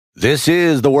This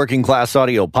is the Working Class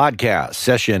Audio Podcast,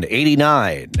 session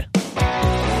 89.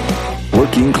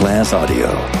 Working Class Audio,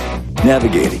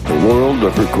 navigating the world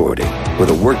of recording with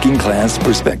a working class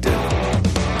perspective.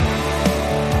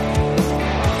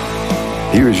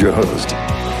 Here's your host,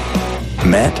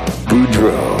 Matt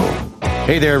Boudreau.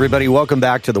 Hey there, everybody. Welcome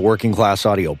back to the Working Class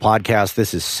Audio Podcast.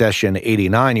 This is session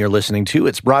 89 you're listening to.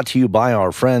 It's brought to you by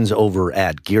our friends over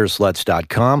at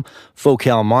Gearsluts.com,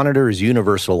 Focal Monitors,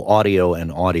 Universal Audio,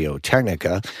 and Audio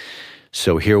Technica.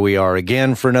 So here we are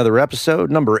again for another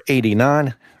episode, number 89.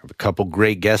 I have a couple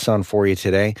great guests on for you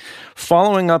today.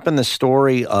 Following up in the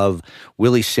story of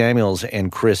Willie Samuels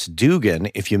and Chris Dugan,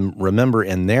 if you remember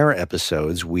in their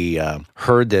episodes, we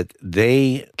heard that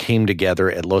they came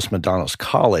together at Los Medanos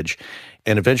College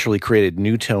and eventually created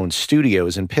New Tone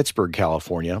Studios in Pittsburgh,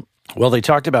 California. Well, they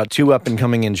talked about two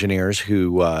up-and-coming engineers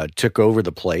who took over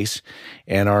the place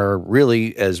and are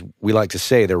really, as we like to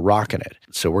say, they're rocking it.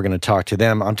 So we're going to talk to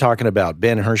them. I'm talking about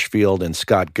Ben Hirschfield and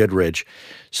Scott Goodrich.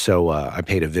 So I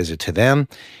paid a visit to them,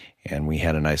 and we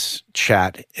had a nice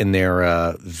chat in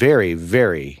their very,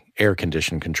 very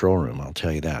air-conditioned control room, I'll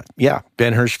tell you that. Yeah,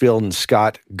 Ben Hirschfield and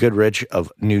Scott Goodrich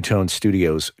of New Tone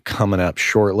Studios coming up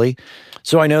shortly.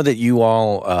 So I know that you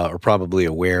all are probably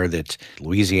aware that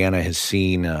Louisiana has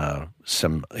seen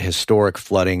some historic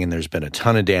flooding, and there's been a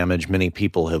ton of damage. Many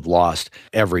people have lost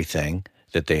everything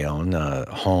that they own,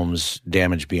 homes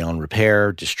damaged beyond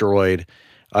repair, destroyed.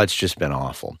 It's just been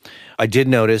awful. I did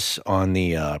notice on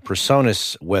the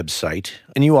Presonus website,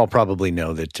 and you all probably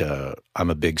know that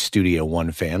I'm a big Studio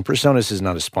One fan. Presonus is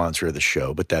not a sponsor of the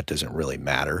show, but that doesn't really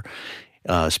matter,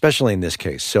 especially in this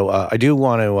case. So I do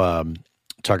want to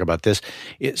talk about this.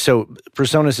 So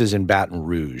Presonus is in Baton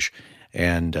Rouge,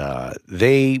 and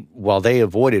while they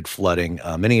avoided flooding,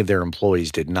 many of their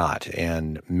employees did not,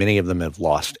 and many of them have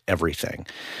lost everything.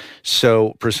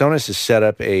 So Presonus has set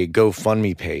up a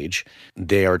GoFundMe page.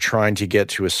 They are trying to get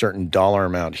to a certain dollar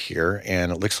amount here,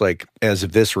 and it looks like as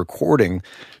of this recording,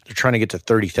 they're trying to get to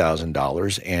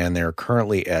 $30,000, and they're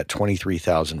currently at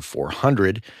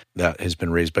 $23,400. That has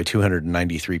been raised by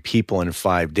 293 people in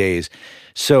 5 days.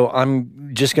 So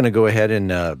I'm just going to go ahead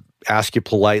and ask you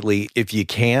politely, if you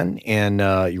can and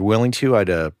you're willing to,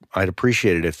 I'd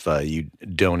appreciate it if you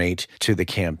donate to the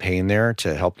campaign there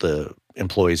to help the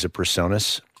employees of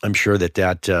Presonus. I'm sure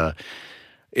that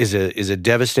is a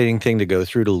devastating thing to go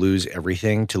through, to lose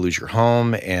everything, to lose your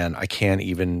home, and I can't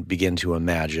even begin to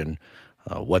imagine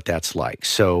what that's like.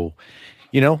 So,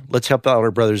 let's help out our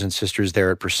brothers and sisters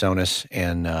there at Presonus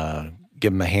and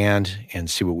give them a hand and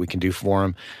see what we can do for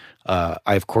them.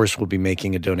 I, of course, will be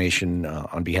making a donation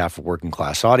on behalf of Working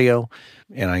Class Audio,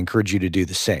 and I encourage you to do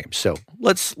the same. So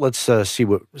let's see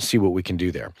what we can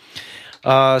do there.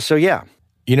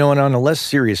 And on a less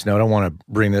serious note, I want to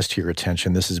bring this to your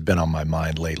attention. This has been on my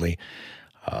mind lately.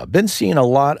 Been seeing a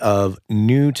lot of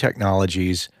new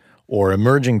technologies or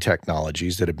emerging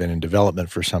technologies that have been in development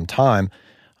for some time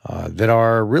that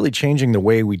are really changing the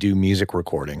way we do music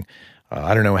recording.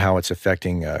 I don't know how it's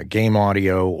affecting game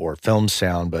audio or film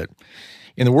sound, but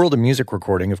in the world of music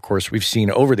recording, of course, we've seen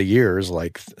over the years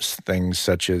like things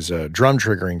such as drum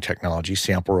triggering technology,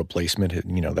 sample replacement.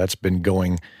 That's been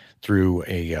going through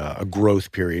a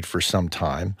growth period for some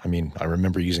time. I mean, I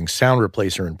remember using Sound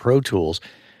Replacer in Pro Tools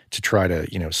to try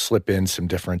to, slip in some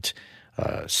different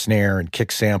snare and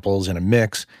kick samples in a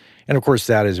mix. And of course,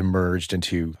 that has emerged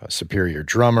into Superior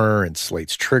Drummer and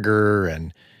Slate's Trigger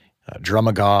and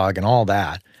Drumagog and all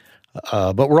that.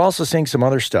 But we're also seeing some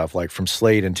other stuff, like from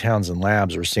Slate and Townsend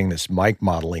Labs. We're seeing this mic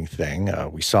modeling thing.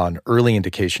 We saw an early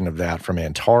indication of that from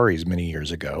Antares many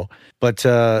years ago. But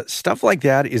stuff like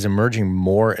that is emerging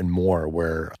more and more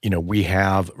where, we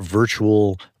have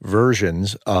virtual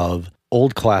versions of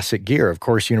old classic gear. Of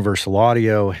course, Universal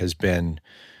Audio has been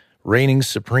reigning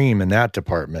supreme in that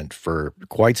department for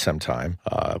quite some time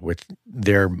with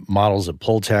their models of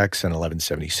Pultecs and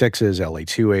 1176s,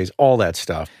 LA2As, all that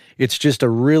stuff. It's just a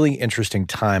really interesting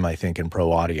time, I think, in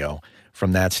pro audio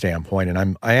from that standpoint,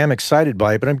 and I am excited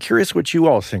by it, but I'm curious what you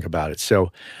all think about it.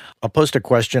 So I'll post a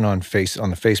question on the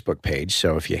Facebook page,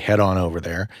 so if you head on over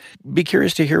there, be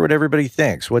curious to hear what everybody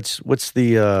thinks. What's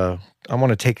the I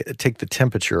want to take the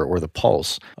temperature or the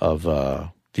pulse of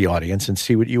the audience and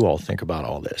see what you all think about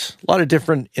all this. A lot of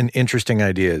different and interesting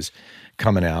ideas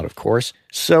coming out, of course.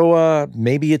 So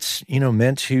maybe it's,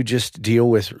 meant to just deal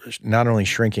with not only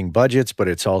shrinking budgets, but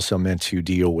it's also meant to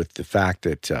deal with the fact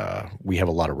that we have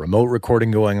a lot of remote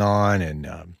recording going on, and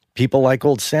people like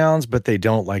old sounds, but they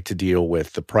don't like to deal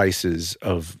with the prices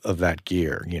of that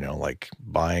gear, like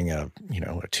buying a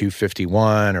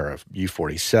 251 or a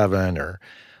U47 or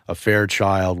a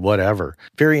Fairchild, whatever.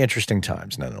 Very interesting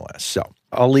times nonetheless. So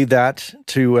I'll leave that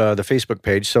to the Facebook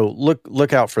page. So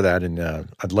look out for that, and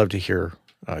I'd love to hear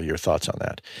your thoughts on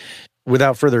that.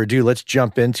 Without further ado, let's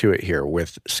jump into it here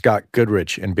with Scott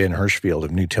Goodrich and Ben Hirschfield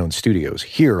of NuTone Studios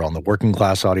here on the Working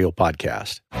Class Audio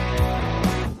Podcast.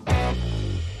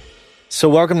 So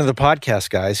welcome to the podcast,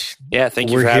 guys. Yeah,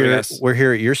 thank you for having us. We're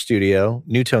here at your studio,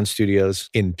 NuTone Studios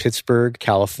in Pittsburgh,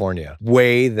 California.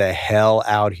 Way the hell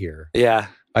out here. Yeah.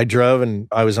 I drove and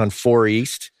I was on 4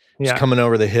 East, just coming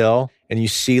over the hill, and you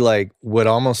see like what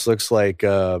almost looks like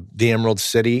the Emerald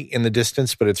City in the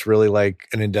distance, but it's really like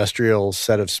an industrial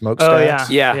set of smokestacks.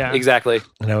 Oh, yeah, exactly.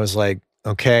 And I was like,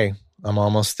 okay, I'm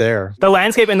almost there. The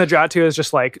landscape in the drought too is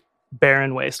just like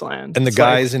barren wasteland. And the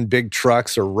guys in big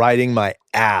trucks are riding my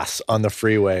ass on the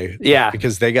freeway. Yeah.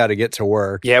 Because they got to get to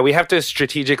work. Yeah, we have to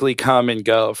strategically come and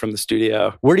go from the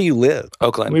studio. Where do you live?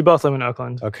 Oakland. We both live in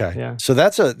Oakland. Okay. Yeah. So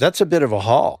that's a bit of a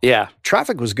haul. Yeah.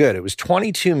 Traffic was good. It was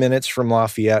 22 minutes from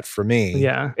Lafayette for me.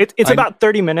 Yeah. It's about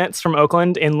 30 minutes from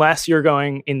Oakland unless you're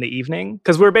going in the evening,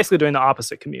 because we're basically doing the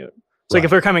opposite commute. So like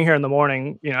if we're coming here in the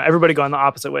morning, everybody going the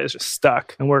opposite way is just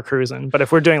stuck and we're cruising. But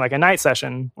if we're doing like a night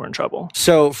session, we're in trouble.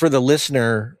 So for the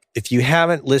listener, if you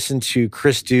haven't listened to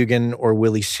Chris Dugan or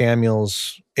Willie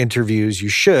Samuels interviews, you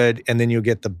should, and then you'll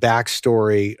get the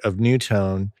backstory of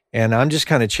NuTone. And I'm just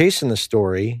kind of chasing the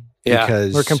story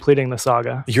because we're completing the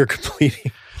saga. You're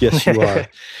completing. Yes, you are.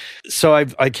 So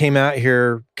I came out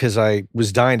here because I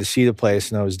was dying to see the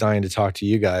place and I was dying to talk to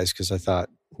you guys because I thought,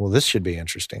 well, this should be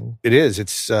interesting. It is. It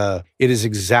is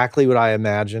exactly what I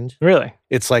imagined. Really?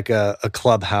 It's like a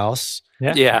clubhouse.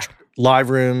 Yeah. Live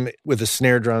room with a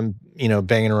snare drum,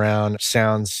 banging around.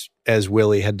 Sounds as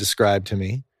Willie had described to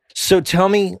me. So tell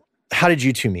me, how did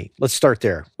you two meet? Let's start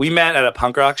there. We met at a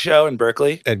punk rock show in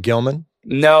Berkeley. At Gilman?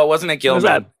 No, it wasn't at Gilman. It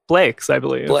was at Blake's, I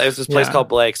believe. It was this place called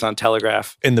Blake's on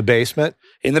Telegraph. In the basement?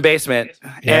 In the basement.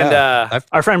 Yeah. And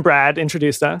our friend Brad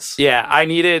introduced us. Yeah, I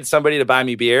needed somebody to buy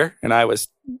me beer, and I was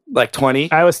like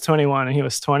 20. I was 21 and he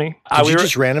was 20. Did you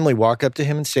just randomly walk up to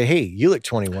him and say, hey, you look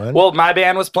 21? Well, my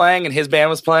band was playing and his band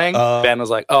was playing. Ben was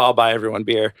like, oh, I'll buy everyone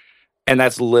beer. And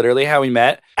that's literally how we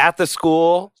met. At the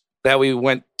school that we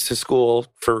went to school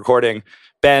for recording,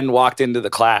 Ben walked into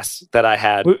the class that I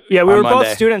had. We were Monday. both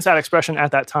students at Expression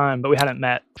at that time, but we hadn't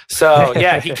met. So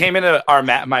yeah, he came into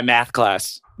my math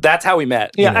class. That's how we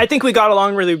met. Yeah, I think we got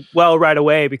along really well right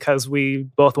away because we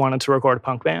both wanted to record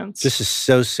punk bands. This is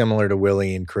so similar to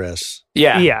Willie and Chris.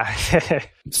 Yeah. Yeah.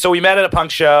 So we met at a punk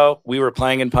show. We were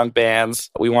playing in punk bands.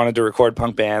 We wanted to record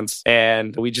punk bands.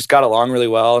 And we just got along really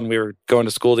well. And we were going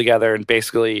to school together. And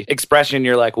basically, Expression,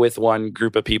 you're like with one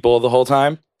group of people the whole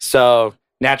time. So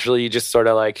naturally, you just sort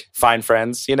of like find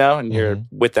friends, and you're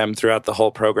with them throughout the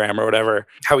whole program or whatever.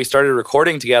 How we started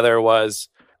recording together was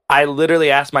I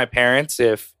literally asked my parents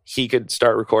if he could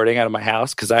start recording out of my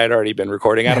house because I had already been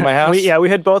recording out of my house. We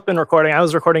had both been recording. I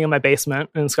was recording in my basement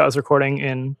and Scott was recording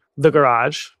in the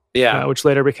garage, which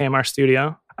later became our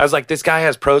studio. I was like, this guy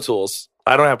has Pro Tools.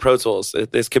 I don't have Pro Tools.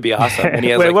 This could be awesome. And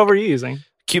he has Wait, what were you using?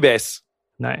 Cubase.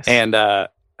 Nice. And I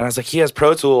was like, he has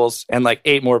Pro Tools and like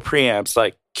 8 more preamps.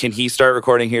 Like, can he start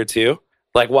recording here too?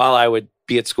 Like while I would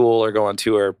be at school or go on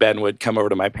tour, Ben would come over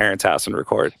to my parents' house and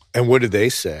record. And what did they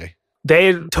say?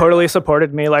 They totally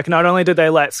supported me. Like, not only did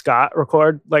they let Scott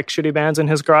record like shitty bands in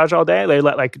his garage all day, they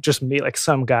let like just me, like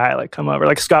some guy, like come over.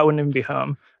 Like Scott wouldn't even be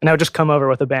home, and I would just come over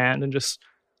with a band and just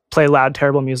play loud,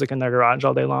 terrible music in their garage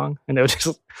all day long. And they would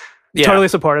just totally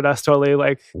supported us. Totally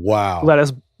like let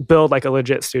us build like a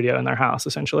legit studio in their house.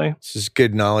 Essentially, this is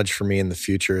good knowledge for me in the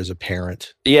future as a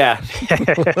parent. Yeah,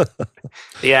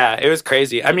 yeah, it was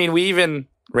crazy. I mean, we even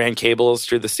ran cables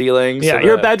through the ceilings. Yeah,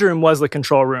 your bedroom was the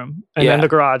control room, and then the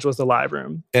garage was the live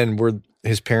room. And were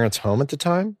his parents home at the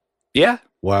time? Yeah.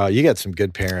 Wow, you got some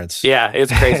good parents. Yeah,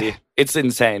 it's crazy. It's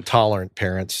insane. Tolerant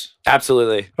parents.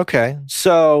 Absolutely. Okay,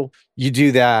 so you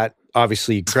do that.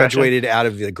 Obviously, you graduated out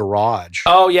of the garage.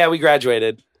 Oh, yeah, we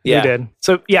graduated. Yeah. We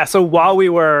did. So while we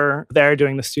were there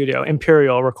doing the studio,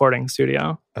 Imperial Recording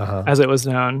Studio, as it was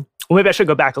known. Well, maybe I should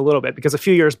go back a little bit because a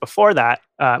few years before that,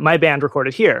 my band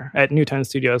recorded here at NuTone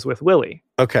Studios with Willie.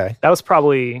 Okay. That was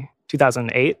probably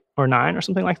 2008 or 9 or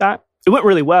something like that. It went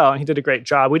really well and he did a great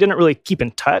job. We didn't really keep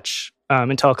in touch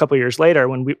until a couple of years later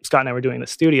when Scott and I were doing the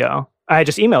studio. I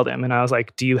just emailed him and I was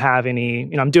like, do you have any,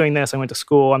 I'm doing this. I went to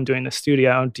school. I'm doing the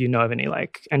studio. Do you know of any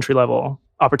like entry-level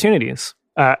opportunities?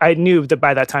 I knew that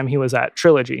by that time he was at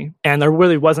Trilogy and there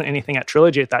really wasn't anything at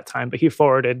Trilogy at that time, but he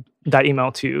forwarded that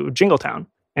email to Jingletown.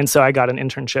 And so I got an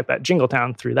internship at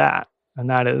Jingletown through that. And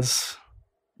that is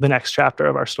the next chapter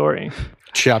of our story.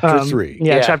 Chapter 3.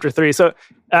 Yeah, chapter 3. So,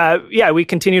 we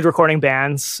continued recording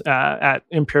bands at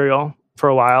Imperial for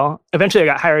a while. Eventually, I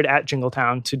got hired at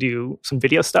Jingletown to do some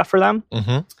video stuff for them.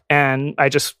 And I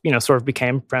just, sort of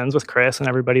became friends with Chris and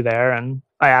everybody there. And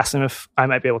I asked him if I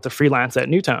might be able to freelance at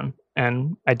Newtone.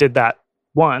 And I did that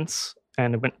once,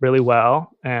 and it went really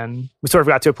well. And we sort of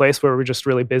got to a place where we were just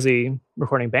really busy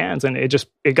recording bands. And it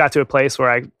got to a place where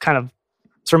I kind of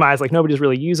surmised, like, nobody's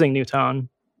really using Newtone.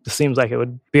 This seems like it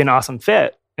would be an awesome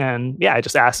fit. And yeah, I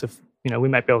just asked if, we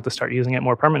might be able to start using it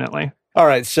more permanently. All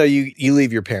right. So you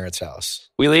leave your parents' house.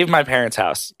 We leave my parents'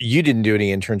 house. You didn't do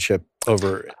any internship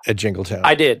over at Jingletown.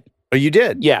 I did. Oh, you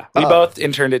did? Yeah. We both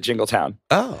interned at Jingletown.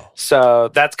 Oh.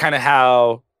 So that's kind of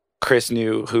how Chris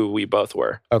knew who we both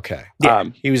were. Okay.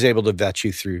 He was able to vet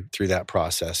you through that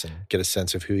process and get a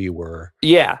sense of who you were.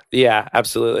 Yeah,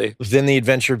 absolutely. Then the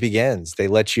adventure begins. They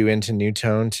let you into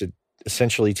Newtone to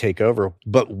essentially take over.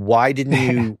 But why didn't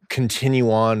you continue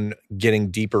on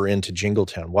getting deeper into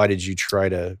Jingletown? Why did you try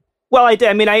to... Well, I did.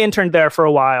 I mean, I interned there for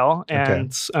a while,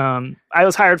 and I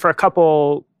was hired for a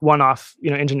couple one-off,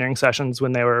 engineering sessions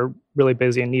when they were really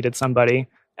busy and needed somebody.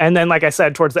 And then, like I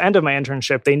said, towards the end of my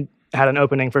internship, they had an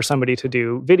opening for somebody to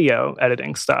do video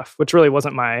editing stuff, which really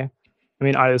wasn't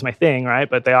audio is my thing, right?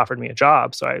 But they offered me a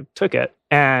job, so I took it.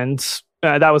 And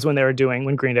that was when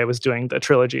when Green Day was doing the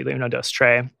trilogy, the Uno Dos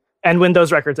Tres. And when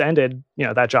those records ended,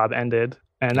 that job ended.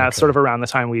 And that's sort of around the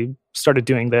time we started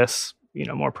doing this,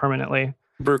 more permanently.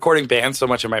 Recording bands so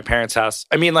much at my parents' house.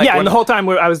 I mean, and the whole time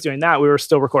I was doing that, we were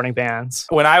still recording bands.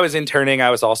 When I was interning, I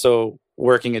was also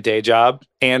working a day job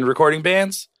and recording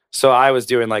bands. So I was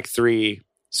doing like 3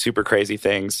 super crazy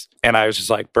things, and I was just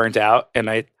like burnt out. And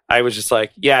I was just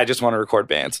like, I just want to record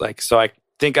bands. So I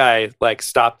think I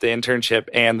stopped the internship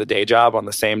and the day job on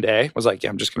the same day. I was like,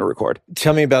 I'm just going to record.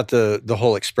 Tell me about the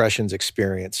whole Expressions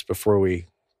experience before we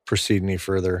proceed any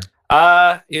further.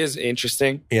 It was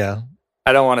interesting. Yeah.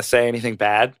 I don't want to say anything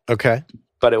bad. Okay.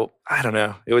 But I don't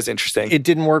know. It was interesting. It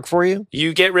didn't work for you?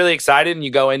 You get really excited and you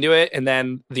go into it. And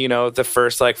then, the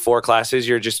first 4 classes,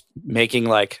 you're just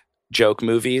making joke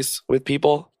movies with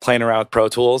people, playing around with Pro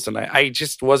Tools. And I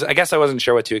guess I wasn't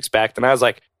sure what to expect. And I was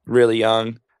really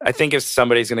young. I think if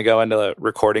somebody's going to go into a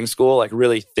recording school,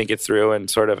 really think it through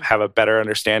and sort of have a better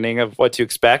understanding of what to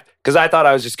expect. Because I thought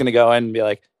I was just going to go in and be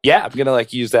like, I'm going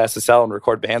to use the SSL and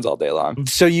record bands all day long.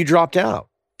 So you dropped out?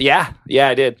 Yeah,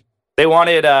 I did. They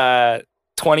wanted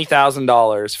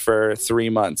 $20,000 for 3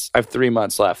 months. I have 3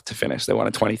 months left to finish. They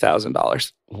wanted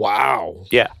 $20,000. Wow.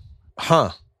 Yeah. Huh.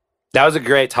 That was a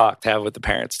great talk to have with the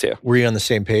parents too. Were you on the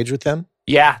same page with them?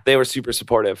 Yeah, they were super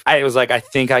supportive. I was like, I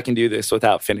think I can do this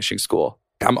without finishing school.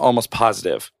 I'm almost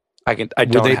positive I can.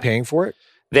 Were they paying for it?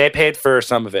 They paid for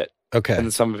some of it. Okay.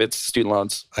 And some of it's student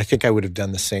loans. I think I would have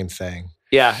done the same thing.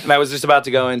 Yeah, and I was just about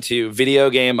to go into video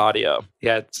game audio.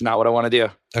 Yeah, it's not what I want to do.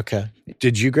 Okay.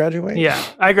 Did you graduate? Yeah,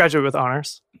 I graduated with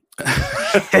honors.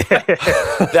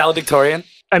 Valedictorian?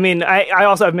 I mean, I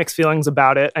also have mixed feelings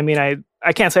about it. I mean, I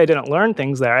can't say I didn't learn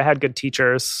things there. I had good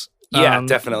teachers. Yeah,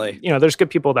 definitely. There's good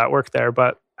people that work there,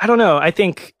 but I don't know. I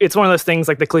think it's one of those things,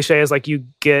 the cliche is you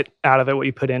get out of it what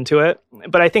you put into it.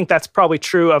 But I think that's probably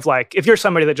true of if you're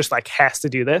somebody that just has to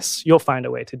do this, you'll find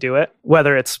a way to do it,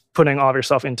 whether it's putting all of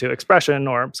yourself into Expression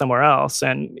or somewhere else.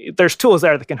 And there's tools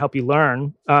there that can help you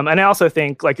learn. And I also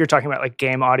think you're talking about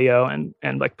game audio and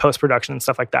post-production and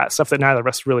stuff like that, stuff that neither of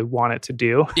us really wanted to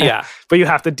do. Yeah. But you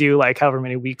have to do however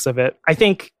many weeks of it. I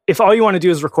think if all you want to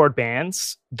do is record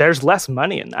bands, there's less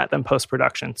money in that than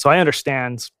post-production. So I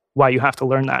understand why you have to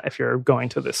learn that if you're going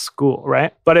to this school,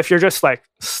 right? But if you're just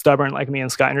stubborn like me and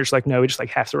Scott, and you're just no, we just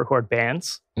have to record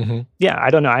bands. Mm-hmm. Yeah, I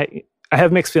don't know. I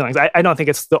have mixed feelings. I don't think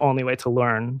it's the only way to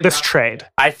learn this trade.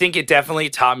 I think it definitely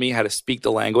taught me how to speak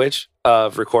the language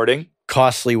of recording.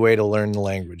 Costly way to learn the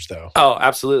language, though. Oh,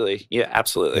 absolutely. Yeah,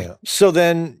 absolutely. Yeah. So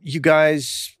then you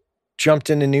guys jumped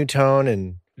into Newtone,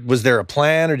 and was there a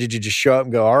plan, or did you just show up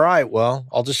and go, all right, well,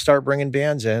 I'll just start bringing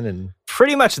bands in? And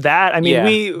pretty much that. I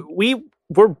mean,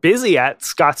 we're busy at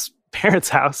Scott's parents'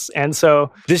 house. And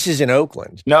so... This is in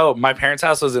Oakland? No, my parents'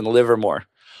 house was in Livermore.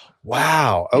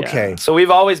 Wow. Okay. Yeah. So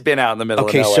we've always been out in the middle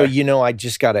of nowhere. Okay, so I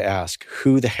just got to ask,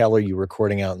 who the hell are you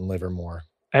recording out in Livermore?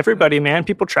 Everybody, man.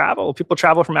 People travel. People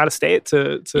travel from out of state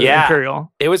to Imperial.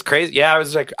 It was crazy. Yeah,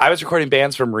 I was recording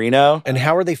bands from Reno. And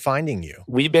how are they finding you?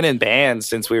 We've been in bands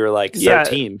since we were 13.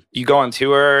 Yeah. You go on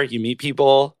tour, you meet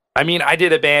people. I mean, I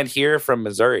did a band here from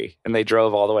Missouri, and they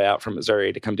drove all the way out from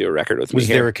Missouri to come do a record with me. Was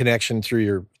there a connection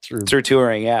through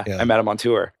touring? Yeah. I met them on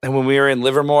tour. And when we were in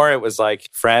Livermore, it was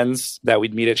friends that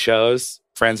we'd meet at shows,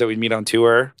 friends that we'd meet on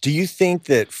tour. Do you think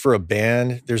that for a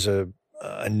band, there's a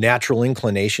natural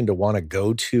inclination to want to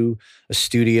go to a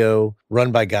studio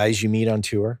run by guys you meet on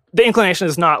tour? The inclination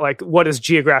is not what is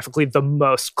geographically the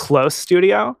most close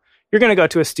studio. you're going to go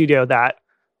to a studio that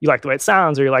you like the way it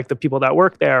sounds, or you like the people that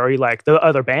work there, or you like the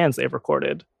other bands they've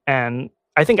recorded. And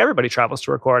I think everybody travels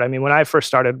to record. I mean, when I first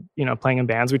started, playing in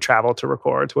bands, we traveled to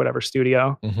record to whatever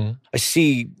studio. Mm-hmm. I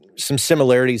see some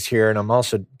similarities here, and I'm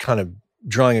also kind of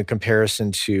drawing a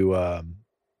comparison to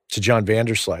John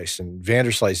Vanderslice. And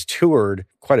Vanderslice toured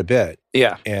quite a bit.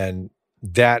 Yeah. And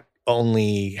that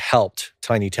only helped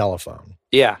Tiny Telephone.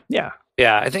 Yeah. Yeah.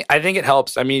 Yeah, I think it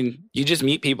helps. I mean, you just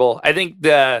meet people. I think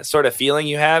the sort of feeling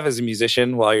you have as a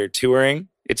musician while you're touring,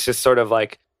 it's just sort of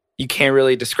like, you can't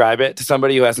really describe it to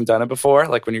somebody who hasn't done it before.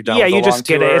 Like when you're done with a long you just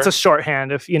get tour. it. It's a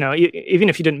shorthand. If, even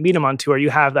if you didn't meet them on tour, you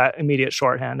have that immediate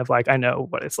shorthand of like, I know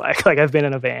what it's like. Like I've been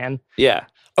in a van. Yeah.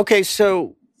 Okay,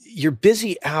 so you're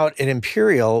busy out at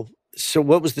Imperial. So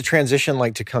what was the transition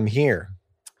like to come here?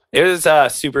 It was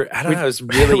super, I don't know, it was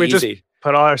really easy. Just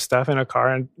put all our stuff in a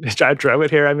car and I drove it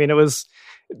here. I mean,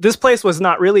 this place was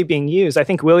not really being used. I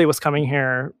think Willie was coming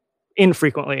here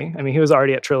infrequently. I mean, he was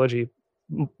already at Trilogy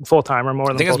full-time or more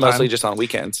than full-time. I think it was mostly just on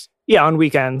weekends. Yeah, on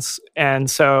weekends.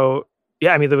 And so,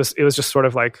 yeah, I mean, it was just sort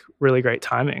of like really great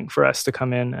timing for us to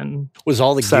come in and was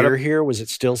all the gear here? Was it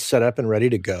still set up and ready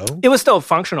to go? It was still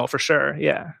functional for sure,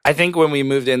 yeah. I think when we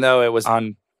moved in, though, it was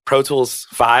on Pro Tools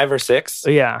 5 or 6.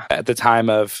 Yeah. At the time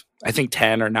of, I think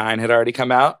 10 or 9 had already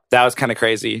come out. That was kind of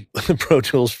crazy. Pro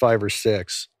Tools 5 or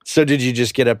 6. So did you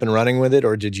just get up and running with it,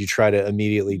 or did you try to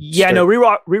immediately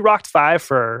we rocked 5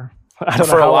 for, I don't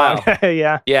know, for how a while. Long.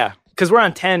 Yeah. Yeah. Because we're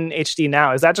on 10 HD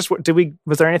now. Is that just,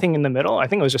 was there anything in the middle? I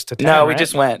think it was just to 10, No, we right?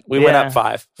 just went. We went up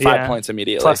 5 points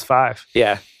immediately. Plus 5.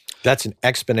 Yeah. That's an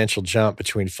exponential jump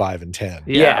between 5 and 10.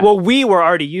 Yeah. Well, we were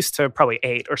already used to probably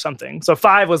 8 or something. So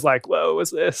 5 was like, whoa, what's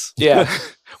this? Yeah.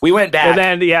 We went back.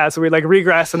 And then, so we like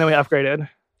regressed and then we upgraded.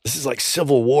 This is like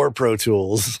Civil War Pro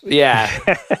Tools. Yeah.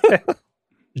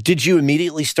 Did you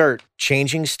immediately start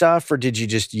changing stuff, or did you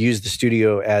just use the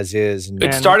studio as is?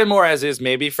 It started more as is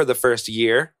maybe for the first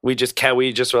year. We just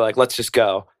were like, let's just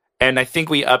go. And I think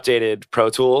we updated Pro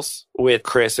Tools with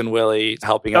Chris and Willie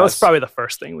helping us. That was probably the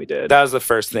first thing we did. That was the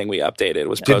first thing we updated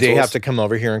was Pro Tools. Did they have to come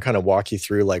over here and kind of walk you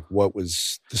through like what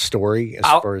was the story as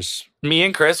far as... Me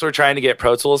and Chris were trying to get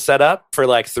Pro Tools set up for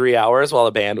like 3 hours while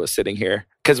the band was sitting here.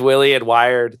 Because Willie had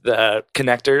wired the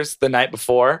connectors the night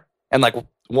before and like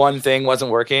one thing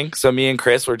wasn't working. So me and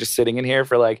Chris were just sitting in here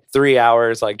for like 3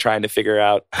 hours, like trying to figure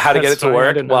out how to get it to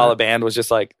work while the band was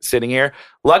just like sitting here.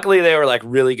 Luckily, they were like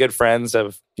really good friends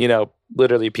of,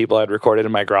 literally people I'd recorded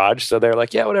in my garage. So they're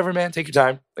like, yeah, whatever, man, take your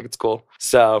time. Like, it's cool.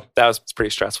 So that was pretty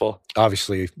stressful.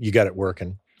 Obviously, you got it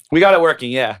working. We got it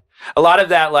working, yeah. A lot of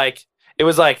that, like, it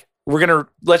was like,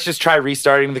 let's just try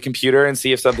restarting the computer and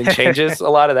see if something changes. A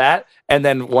lot of that. And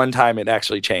then one time it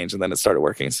actually changed and then it started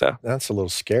working. So that's a little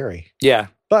scary. Yeah.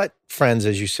 But friends,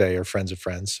 as you say, are friends of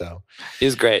friends. So it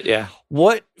was great. Yeah.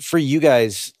 What for you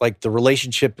guys, like the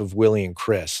relationship of Willie and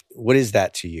Chris, what is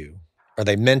that to you? Are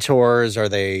they mentors? Are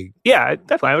they? Yeah,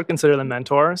 definitely. I would consider them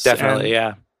mentors. Definitely.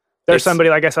 Yeah. There's somebody,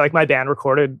 like I said, like my band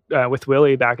recorded with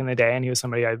Willie back in the day, and he was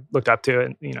somebody I looked up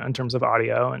to, in terms of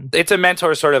audio. And it's a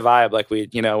mentor sort of vibe. Like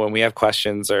when we have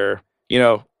questions or,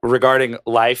 regarding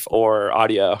life or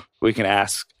audio, we can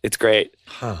ask. It's great.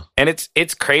 Huh. And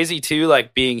it's crazy too,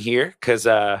 like being here, because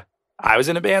I was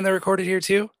in a band that recorded here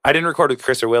too. I didn't record with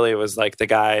Chris or Willie. It was like the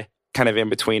guy kind of in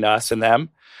between us and them.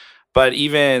 But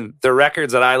even the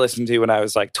records that I listened to when I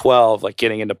was like 12, like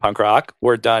getting into punk rock,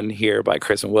 were done here by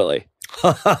Chris and Willie.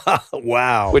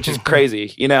 Wow. Which is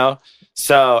crazy,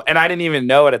 So, and I didn't even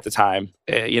know it at the time,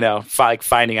 like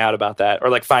finding out about that or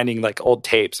like finding like old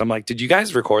tapes. I'm like, did you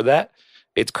guys record that?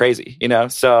 It's crazy,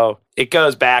 So it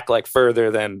goes back like further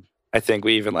than I think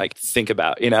we even like think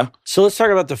about, So let's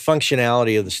talk about the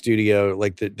functionality of the studio,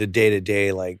 like the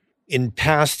day-to-day. Like in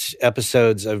past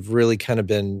episodes, I've really kind of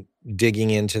been digging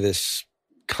into this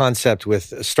concept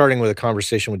starting with a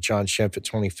conversation with John Schimpf at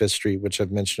 25th Street, which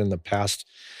I've mentioned in the past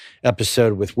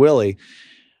episode with Willie,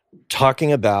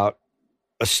 talking about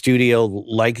a studio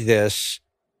like this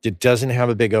that doesn't have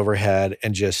a big overhead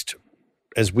and just,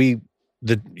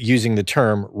 using the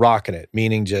term, rocking it,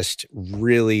 meaning just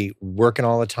really working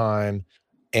all the time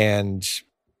and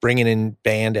bringing in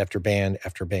band after band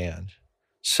after band.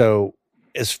 So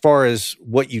as far as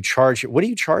what do you charge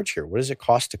here? What does it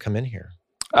cost to come in here?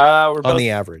 We're on the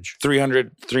average?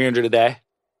 300 a day.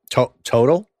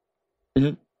 Total?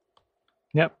 Mm-hmm.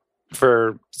 Yep.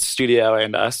 For studio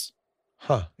and us.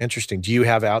 Huh. Interesting. Do you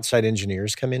have outside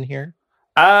engineers come in here?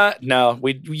 No,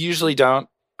 we usually don't.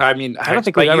 I mean, I don't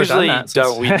think we've ever done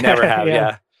that. We never have,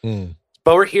 yeah.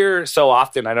 But we're here so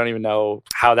often, I don't even know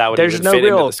how that would even fit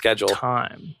into the schedule. There's no real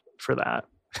time for that.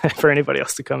 for anybody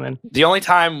else to come in. The only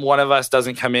time one of us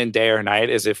doesn't come in day or night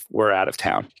is if we're out of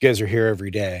town. You guys are here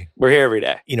every day. We're here every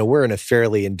day. We're in a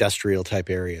fairly industrial type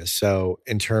area. So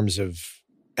in terms of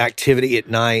activity at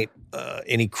night,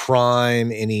 any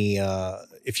crime,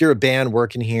 if you're a band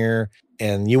working here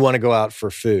and you want to go out for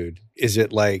food, is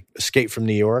it like Escape from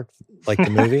New York, like the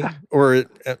movie? Or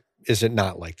is it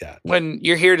not like that? When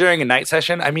you're here during a night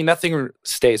session, nothing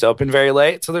stays open very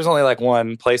late. So there's only like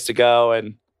one place to go,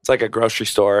 and it's like a grocery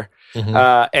store. Mm-hmm.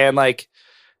 And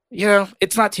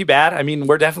it's not too bad.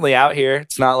 We're definitely out here.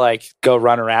 It's not like go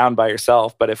run around by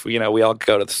yourself. But if we all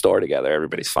go to the store together,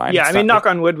 everybody's fine. Yeah, knock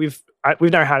on wood, we've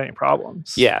never had any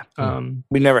problems. Yeah,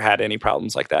 we've never had any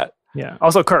problems like that. Yeah.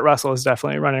 Also, Kurt Russell is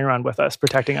definitely running around with us,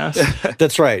 protecting us.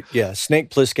 That's right. Yeah. Snake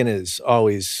Plissken is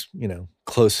always,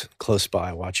 close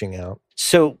by, watching out.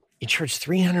 So you charge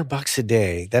 $300 a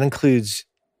day. That includes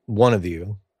one of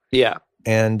you. Yeah.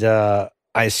 And I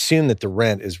assume that the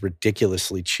rent is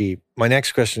ridiculously cheap. My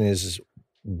next question is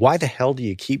why the hell do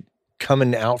you keep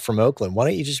coming out from Oakland? Why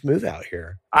don't you just move out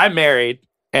here? I'm married.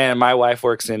 And my wife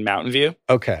works in Mountain View.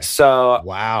 Okay. So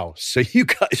wow. So you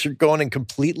guys are going in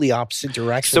completely opposite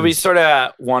directions. So we sort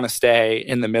of want to stay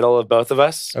in the middle of both of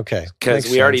us. Okay. Because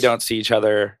we already don't see each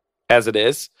other as it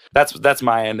is. That's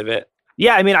my end of it.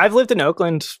 Yeah, I've lived in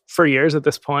Oakland for years at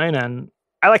this point, and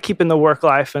I like keeping the work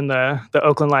life and the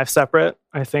Oakland life separate.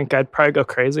 I think I'd probably go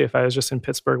crazy if I was just in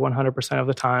Pittsburgh 100% of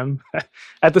the time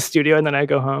at the studio and then I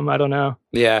go home. I don't know.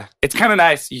 Yeah. It's kind of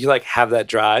nice. You have that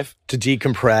drive. To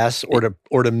decompress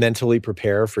or to mentally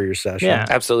prepare for your session. Yeah.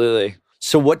 Absolutely.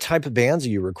 So what type of bands are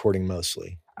you recording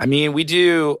mostly? We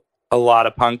do a lot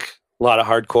of punk, a lot of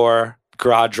hardcore,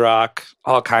 garage rock,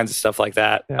 all kinds of stuff like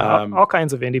that. Yeah, all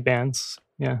kinds of indie bands.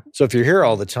 Yeah. So if you're here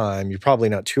all the time, you're probably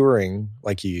not touring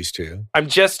like you used to. I'm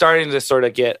just starting to sort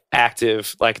of get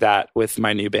active like that with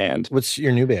my new band. What's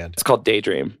your new band? It's called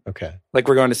Daydream. Okay. Like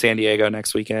we're going to San Diego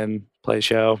next weekend, play a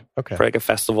show for like a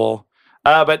festival.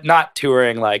 But not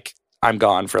touring like I'm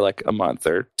gone for like a month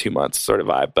or 2 months sort of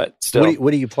vibe, but still. What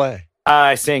do you play?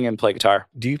 I sing and play guitar.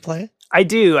 Do you play? I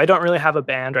do. I don't really have a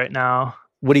band right now.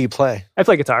 What do you play? I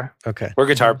play guitar. Okay. We're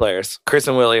guitar players. Chris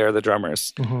and Willie are the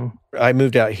drummers. Mm-hmm. I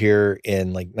moved out here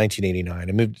in like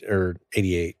 1989.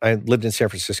 88. I lived in San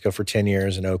Francisco for 10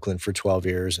 years and Oakland for 12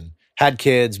 years and had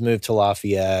kids, moved to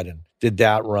Lafayette and did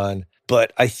that run.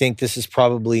 But I think this is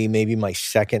probably maybe my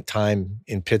second time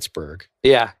in Pittsburgh.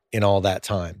 Yeah. In all that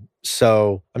time.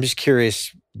 So I'm just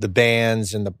curious, the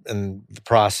bands and the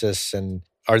process, and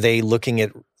are they looking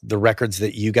at the records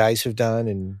that you guys have done?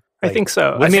 And I think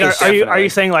so. Are you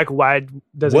saying like, why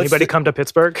does anybody come to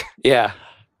Pittsburgh? Yeah.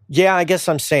 Yeah, I guess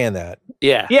I'm saying that.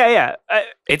 Yeah. Yeah.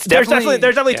 There's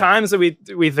definitely times that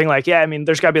we think like,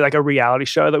 there's got to be like a reality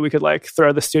show that we could like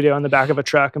throw the studio in the back of a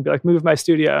truck and be like, move my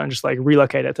studio and just like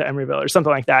relocate it to Emeryville or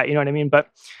something like that. You know what I mean? But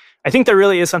I think there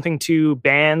really is something to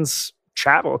bands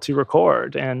travel to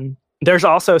record. And there's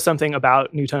also something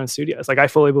about New Tone Studios. Like I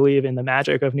fully believe in the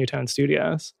magic of New Tone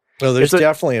Studios. Well, there's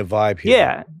definitely a vibe here.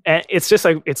 Yeah. And it's just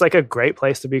like, it's like a great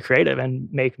place to be creative and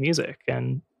make music.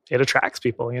 And it attracts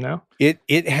people,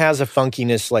 It has a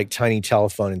funkiness like Tiny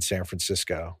Telephone in San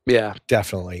Francisco. Yeah.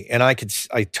 Definitely. And I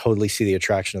totally see the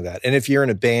attraction of that. And if you're in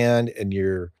a band and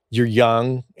you're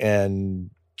young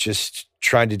and just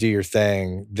trying to do your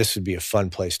thing, this would be a fun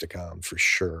place to come for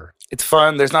sure. It's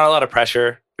fun. There's not a lot of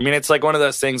pressure. It's like one of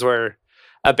those things where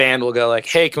a band will go like,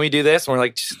 hey, can we do this? And we're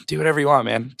like, just do whatever you want,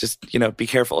 man. Just, be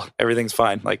careful. Everything's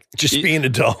fine. Like just be an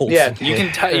adult. Yeah. You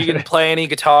can play any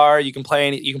guitar. You can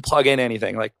plug in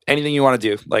anything, like anything you want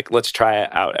to do. Like, let's try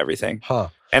out everything. Huh.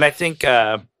 And I think,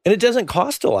 and it doesn't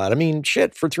cost a lot.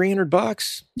 Shit, for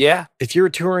 $300. Yeah. If you're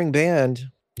a touring band,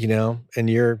 and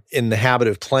you're in the habit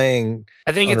of playing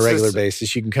on a regular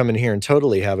basis, you can come in here and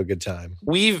totally have a good time.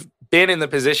 We've been in the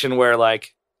position where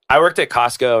like, I worked at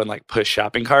Costco and like push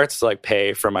shopping carts to like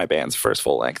pay for my band's first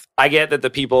full length. I get that the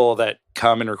people that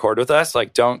come and record with us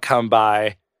like don't come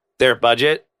by their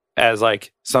budget as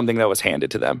like something that was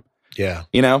handed to them. Yeah.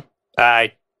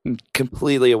 I'm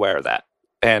completely aware of that.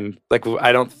 And like,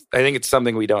 I think it's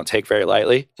something we don't take very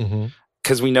lightly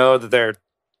because we know that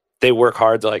they work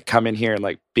hard to like come in here and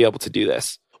like be able to do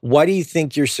this. Why do you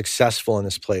think you're successful in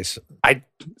this place? I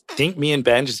think me and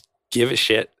Ben just give a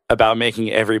shit about making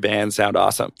every band sound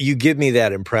awesome. You give me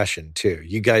that impression too.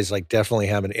 You guys like definitely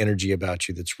have an energy about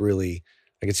you that's really,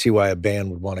 I can see why a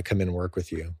band would want to come in and work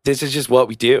with you. This is just what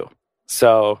we do.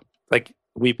 So like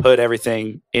we put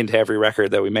everything into every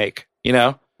record that we make,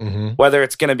 whether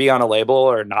it's going to be on a label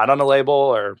or not on a label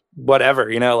or whatever,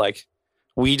 like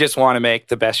we just want to make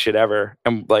the best shit ever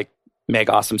and like make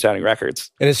awesome sounding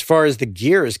records. And as far as the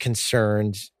gear is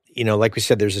concerned, like we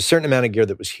said, there's a certain amount of gear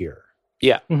that was here.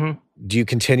 Yeah. Mm-hmm. Do you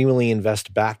continually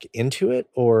invest back into it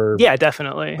or? Yeah,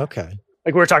 definitely. Okay.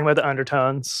 Like we were talking about the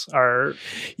undertones are.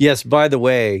 Yes. By the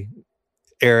way,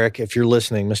 Eric, if you're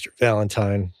listening, Mr.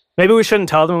 Valentine. Maybe we shouldn't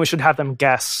tell them. We should have them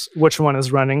guess which one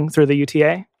is running through the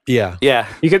UTA. Yeah. Yeah.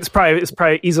 It's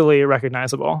probably easily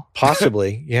recognizable.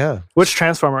 Possibly. Yeah. Which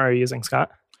transformer are you using,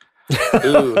 Scott?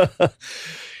 Ooh.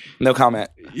 No comment.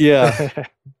 Yeah.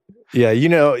 Yeah, you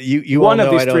One all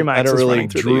of know these three mics I don't is really running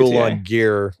through the drool UTA. on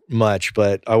gear much,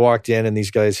 but I walked in and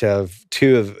these guys have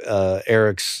two of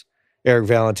Eric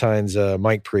Valentine's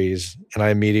mic pre's, and I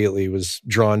immediately was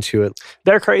drawn to it.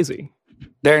 They're crazy.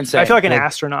 They're insane. I feel like an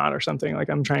astronaut or something. Like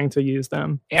I'm trying to use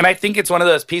them. And I think it's one of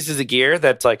those pieces of gear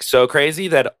that's like so crazy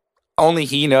that only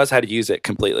he knows how to use it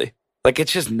completely. Like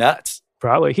it's just nuts.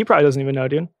 Probably. He probably doesn't even know,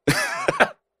 dude.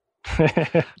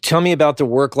 Tell me about the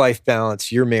work-life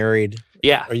balance. You're married.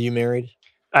 Yeah. Are you married?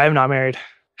 I am not married.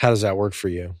 How does that work for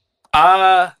you?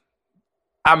 My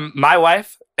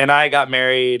wife and I got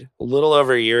married a little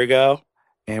over a year ago,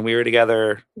 and we were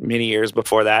together many years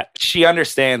before that. She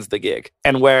understands the gig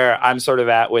and where I'm sort of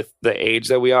at with the age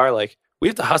that we are. Like, we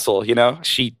have to hustle,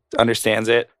 She understands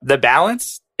it. The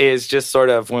balance is just sort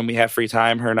of when we have free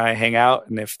time, her and I hang out.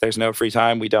 And if there's no free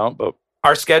time, we don't. But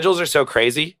our schedules are so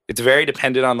crazy. It's very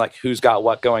dependent on like who's got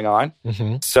what going on.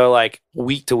 Mm-hmm. So like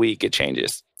week to week, it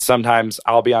changes. Sometimes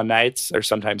I'll be on nights or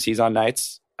sometimes he's on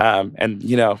nights. And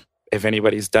if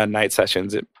anybody's done night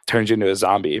sessions, it turns you into a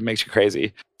zombie. It makes you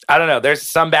crazy. I don't know. There's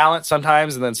some balance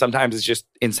sometimes, and then sometimes it's just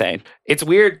insane. It's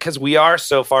weird because we are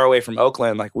so far away from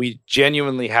Oakland. Like we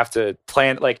genuinely have to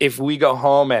plan. Like if we go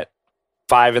home at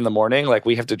 5 a.m, like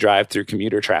we have to drive through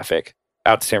commuter traffic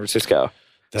out to San Francisco.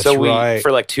 That's so right.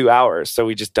 for like 2 hours. So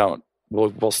we just don't.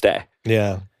 We'll stay.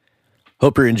 Yeah.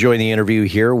 Hope you're enjoying the interview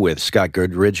here with Scott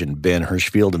Goodridge and Ben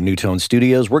Hirschfield of Newtone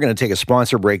Studios. We're going to take a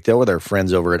sponsor break, though, with our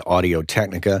friends over at Audio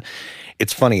Technica.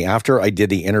 It's funny, after I did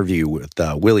the interview with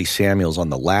Willie Samuels on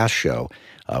the last show,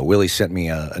 Willie sent me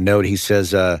a note. He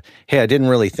says, hey, I didn't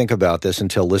really think about this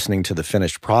until listening to the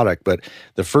finished product, but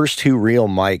the first two real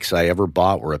mics I ever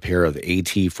bought were a pair of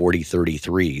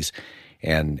AT4033s.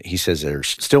 And he says they're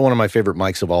still one of my favorite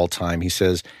mics of all time. He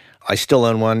says, I still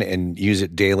own one and use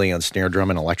it daily on snare drum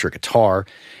and electric guitar.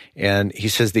 And he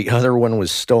says the other one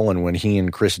was stolen when he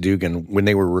and Chris Dugan, when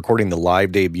they were recording the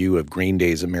live debut of Green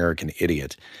Day's American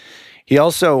Idiot. He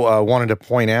also wanted to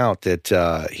point out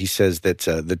that he says that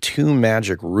the two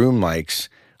Magic Room mics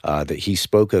that he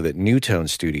spoke of at Newtone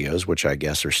Studios, which I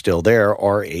guess are still there,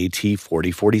 are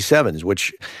AT4047s,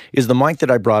 which is the mic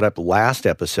that I brought up last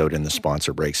episode in the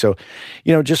sponsor break. So,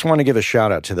 just want to give a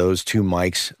shout out to those two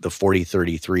mics, the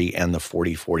 4033 and the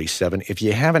 4047. If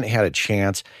you haven't had a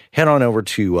chance, head on over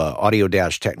to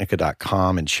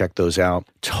audio-technica.com and check those out.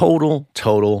 Total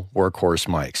workhorse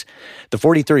mics. The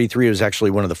 4033 was actually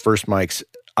one of the first mics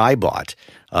I bought.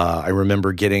 I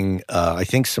remember getting, I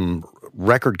think, some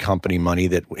record company money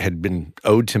that had been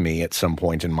owed to me at some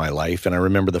point in my life. And I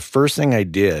remember the first thing I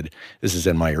did, this is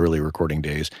in my early recording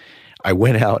days, I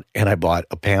went out and I bought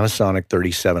a Panasonic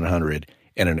 3700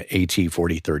 and an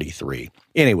AT4033.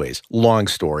 Anyways, long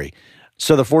story.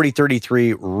 So the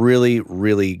 4033, really,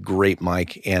 really great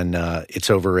mic, and it's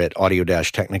over at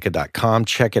audio-technica.com.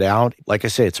 Check it out. Like I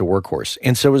say, it's a workhorse.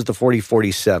 And so is the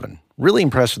 4047. Really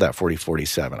impressed with that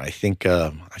 4047. I think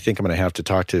I'm going to have to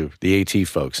talk to the AT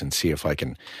folks and see if I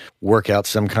can work out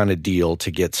some kind of deal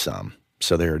to get some.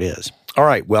 So there it is. All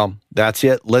right, well, that's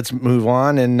it. Let's move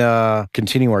on and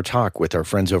continue our talk with our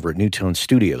friends over at Newtone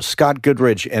Studios, Scott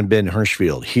Goodridge and Ben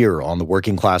Hirschfield, here on the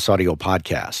Working Class Audio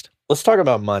Podcast. Let's talk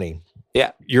about money.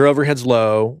 Yeah. Your overhead's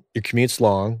low, your commute's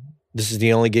long. This is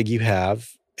the only gig you have,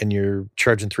 and you're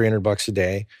charging $300 a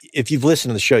day. If you've listened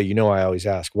to the show, I always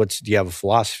ask, do you have a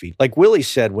philosophy? Like Willie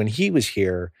said, when he was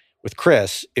here with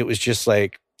Chris, it was just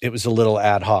like, it was a little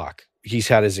ad hoc. He's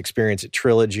had his experience at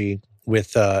Trilogy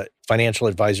with financial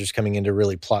advisors coming in to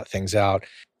really plot things out.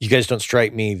 You guys don't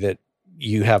strike me that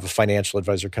you have a financial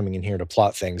advisor coming in here to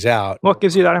plot things out. What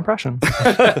gives you that impression?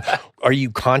 Are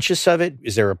you conscious of it?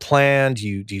 Is there a plan?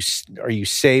 Are you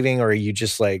saving, or are you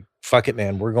just like, fuck it,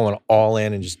 man, we're going all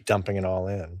in and just dumping it all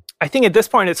in? I think at this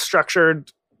point it's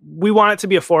structured. We want it to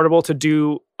be affordable to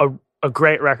do a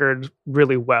great record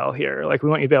really well here. Like we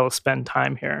want you to be able to spend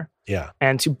time here. Yeah.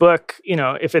 And to book,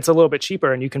 if it's a little bit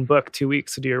cheaper and you can book 2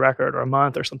 weeks to do your record or a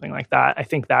month or something like that, I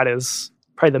think that is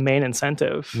probably the main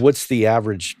incentive. What's the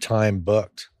average time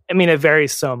booked? I mean, it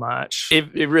varies so much.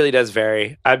 It really does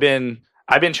vary. I've been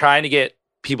trying to get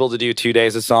people to do 2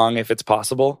 days a song if it's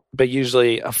possible, but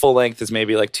usually a full length is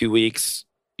maybe like 2 weeks,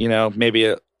 maybe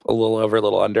a little over, a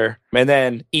little under. And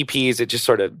then EPs, it just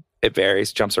sort of, it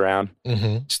varies, jumps around.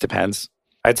 Mm-hmm. Just depends.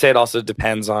 I'd say it also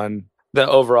depends on the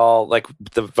overall like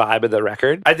the vibe of the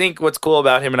record. I think what's cool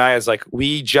about him and I is like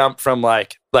we jump from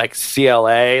like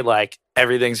CLA, like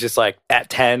everything's just like at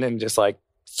 10 and just like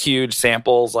huge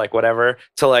samples, like whatever,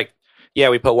 to like, yeah,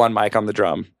 we put one mic on the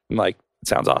drum and like it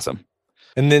sounds awesome.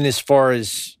 And then as far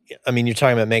as, I mean, you're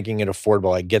talking about making it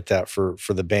affordable. I get that for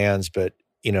the bands, but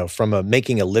you know, from a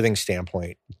making a living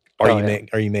standpoint,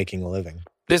 are you making a living?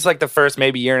 This is like the first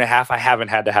maybe year and a half I haven't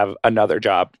had to have another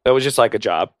job. It was just like a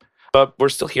job. But we're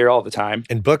still here all the time.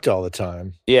 And booked all the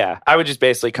time. Yeah. I would just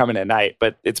basically come in at night,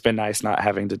 but it's been nice not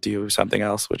having to do something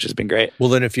else, which has been great. Well,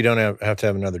 then if you don't have to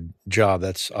have another job,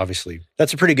 that's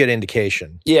a pretty good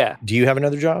indication. Yeah. Do you have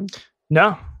another job?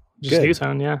 No. Just Good.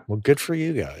 Newtone, yeah. Well, good for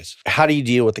you guys. How do you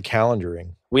deal with the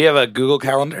calendaring? We have a Google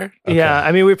Calendar. Okay. Yeah.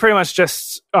 I mean, we pretty much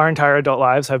just, our entire adult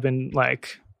lives have been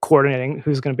like coordinating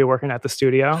who's going to be working at the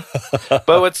studio.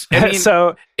 But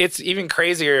so it's even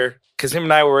crazier because him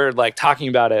and I were like talking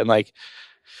about it and like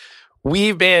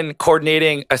we've been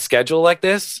coordinating a schedule like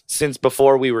this since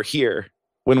before we were here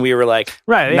when we were like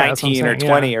 19 or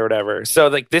 20 or whatever. So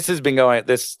like this has been going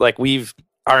this like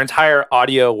our entire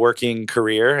audio working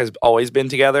career has always been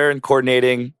together and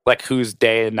coordinating like who's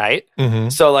day and night. Mm-hmm.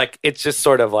 So like it's just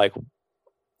sort of like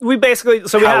we basically,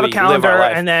 so we have a live our calendar,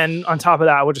 life. and then on top of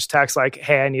that, we'll just text like,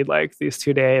 hey, I need like these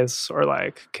 2 days, or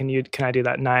like, can I do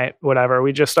that night? Whatever.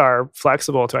 We just are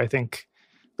flexible to, I think,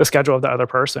 the schedule of the other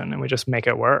person, and we just make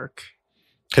it work.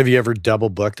 Have you ever double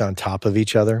booked on top of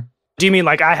each other? Do you mean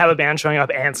like I have a band showing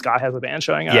up and Scott has a band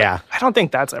showing up? Yeah. I don't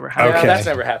think that's ever happened. Okay. Yeah, that's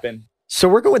never happened. So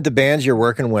working with the bands you're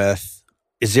working with,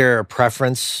 is there a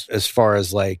preference as far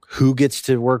as like who gets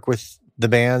to work with the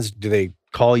bands? Do they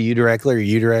call you directly or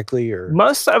you directly? Or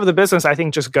Most of the business, I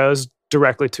think, just goes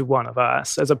directly to one of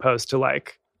us as opposed to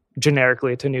like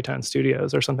generically to Newtone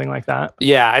Studios or something like that.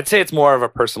 Yeah, I'd say it's more of a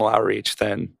personal outreach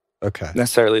than okay.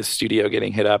 necessarily the studio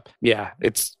getting hit up. Yeah,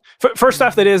 it's For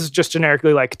stuff that is just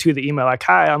generically like to the email, like,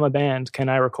 hi, I'm a band, can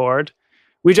I record?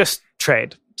 We just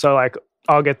trade. So like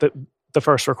I'll get the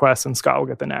first request and Scott will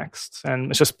get the next.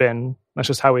 And that's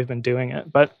just how we've been doing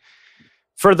it. But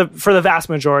for the vast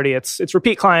majority, it's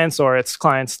repeat clients or it's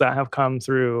clients that have come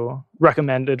through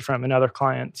recommended from another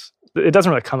client. It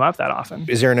doesn't really come up that often.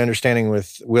 Is there an understanding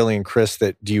with Willie and Chris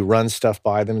that do you run stuff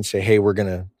by them and say, hey, we're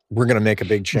gonna make a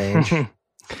big change? Yeah.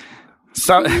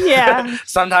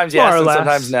 Sometimes More yes, or and less.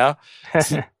 sometimes no.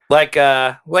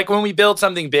 Like when we build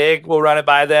something big, we'll run it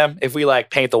by them. If we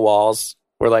like paint the walls,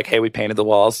 we're like, hey, we painted the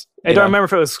walls. I don't remember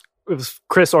if it was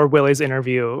Chris or Willie's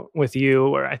interview with you,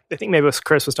 or I think maybe it was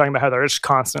Chris was talking about how they're just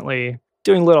constantly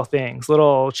doing little things,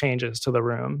 little changes to the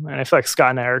room. And I feel like Scott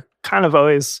and I are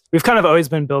we've kind of always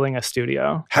been building a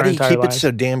studio. How do you keep it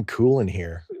so damn cool in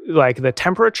here? Like the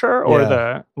temperature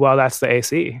or that's the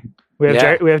AC. We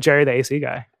have Jerry, the AC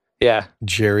guy. Yeah.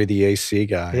 Jerry, the AC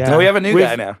guy. Yeah. No, we have a new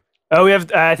guy now. Oh, we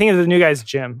have, I think the new guy's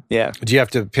Jim. Yeah. Do you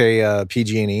have to pay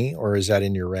PG&E or is that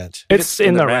in your rent? It's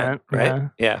in the rent,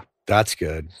 right? Yeah. That's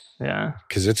good. Yeah.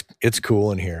 Because it's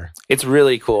cool in here. It's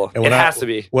really cool. And it has to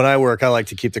be. When I work, I like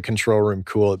to keep the control room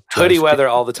cool. Hoodie weather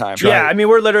all the time. Yeah, I mean,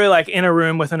 we're literally like in a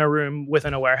room within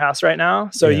a warehouse right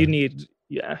now. So you need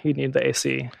the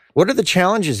AC. What are the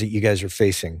challenges that you guys are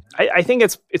facing? I think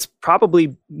it's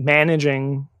probably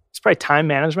managing. It's probably time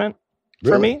management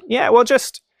for Really? me. Yeah. Well,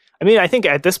 I think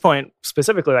at this point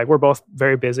specifically, like we're both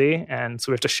very busy, and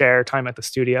so we have to share time at the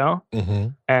studio. Mm-hmm.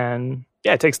 And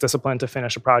yeah, it takes discipline to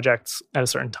finish a project at a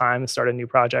certain time and start a new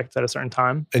project at a certain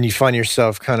time. And you find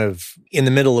yourself kind of in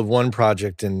the middle of one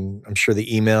project, and I'm sure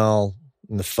the email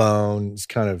and the phone is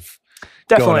kind of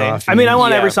Definitely. going off. I mean, I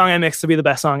want every song I mix to be the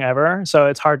best song ever, so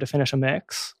it's hard to finish a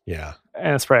mix. Yeah.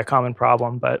 And it's probably a common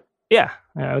problem, but yeah,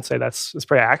 I would say it's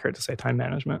pretty accurate to say time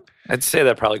management. I'd say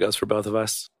that probably goes for both of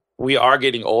us. We are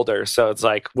getting older, so it's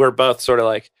like we're both sort of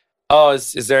like, oh,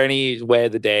 is there any way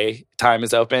the day time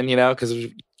is open, because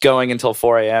going until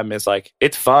 4 a.m. is like,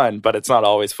 it's fun, but it's not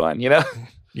always fun,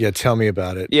 Yeah, tell me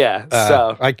about it. Yeah,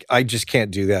 so. I just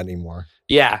can't do that anymore.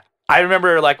 Yeah, I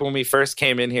remember like when we first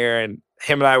came in here and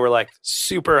him and I were like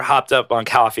super hopped up on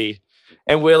coffee,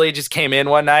 and Willie just came in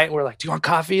one night and we're like, do you want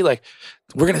coffee? Like,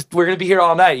 we're gonna be here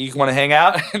all night. You want to hang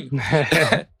out?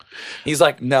 He's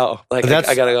like, no, like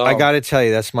I gotta go home. I gotta tell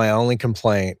you, that's my only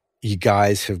complaint. You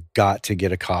guys have got to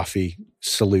get a coffee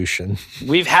solution.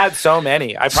 We've had so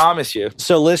many, I promise you.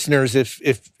 So listeners,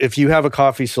 if you have a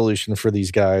coffee solution for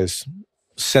these guys,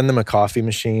 send them a coffee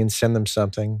machine, send them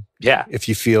something. Yeah. If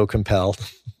you feel compelled.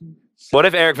 What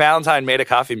if Eric Valentine made a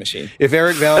coffee machine? If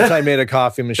Eric Valentine made a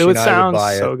coffee machine, I would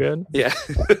buy it. So good. Yeah.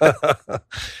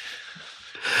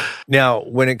 Now,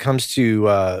 when it comes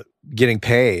to getting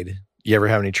paid, You ever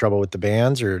have any trouble with the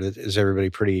bands, or is everybody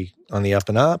pretty on the up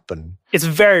and up? And It's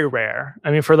very rare.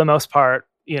 I mean, for the most part,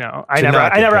 you know, I never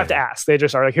have to ask. They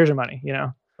just are like, here's your money, you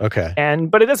know? Okay.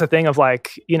 But it is a thing of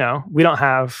like, you know, we don't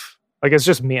have, like, it's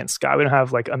just me and Scott. We don't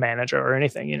have like a manager or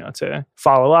anything, you know, to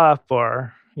follow up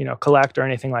or, you know, collect or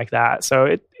anything like that. So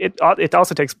it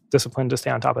also takes discipline to stay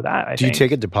on top of that, I think. Do you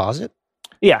take a deposit?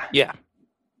 Yeah. Yeah.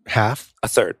 Half? A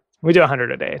third. We do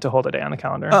 100 a day to hold a day on the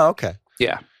calendar. Oh, okay.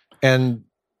 Yeah. And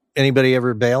anybody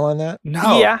ever bail on that?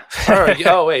 No. Yeah.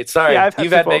 Oh, wait. Sorry. Yeah,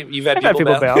 You've had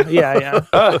people bail.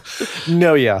 Yeah.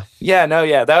 No, yeah. Yeah, no,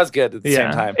 yeah. That was good at the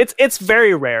same time. It's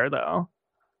very rare though.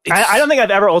 I don't think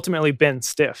I've ever ultimately been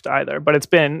stiffed either, but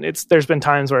there's been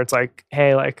times where it's like,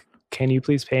 hey, like, can you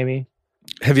please pay me?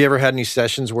 Have you ever had any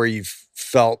sessions where you've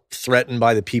felt threatened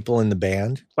by the people in the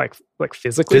band? Like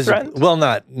physically threatened? Well,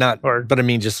 not, but I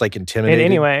mean, just like intimidated. In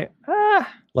any way.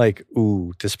 Like,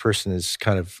 ooh, this person is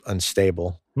kind of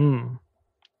unstable.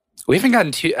 We haven't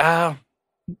gotten too.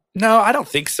 No, I don't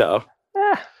think so.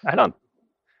 Not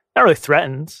really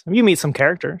threatened. I mean, you meet some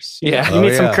characters. You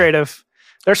meet some creative.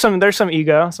 There's some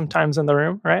ego sometimes in the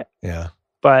room, right? Yeah.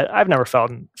 But I've never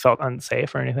felt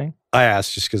unsafe or anything. I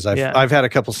asked just because I've had a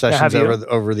couple sessions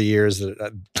over the years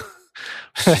that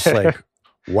it's just like,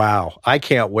 wow, I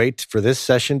can't wait for this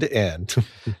session to end.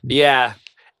 Yeah.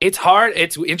 It's hard.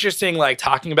 It's interesting, like,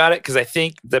 talking about it, because I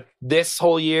think that this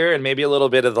whole year and maybe a little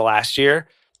bit of the last year,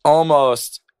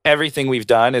 almost everything we've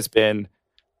done has been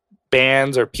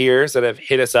bands or peers that have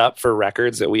hit us up for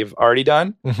records that we've already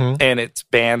done. Mm-hmm. And it's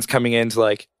bands coming in to,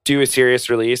 like, do a serious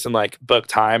release and, like, book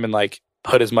time and, like,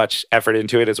 put as much effort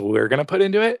into it as we're going to put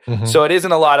into it. Mm-hmm. So it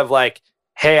isn't a lot of, like,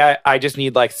 hey, I just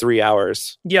need, like, 3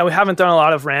 hours. Yeah, we haven't done a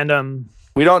lot of random...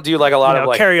 We don't do like a lot of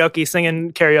like karaoke,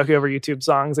 singing karaoke over YouTube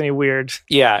songs, any weird.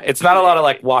 Yeah, it's not a lot of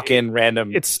like walk-in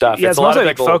random stuff. Yeah, it's a lot mostly of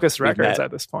like focused records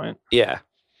at this point. Yeah.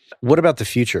 What about the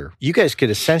future? You guys could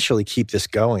essentially keep this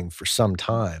going for some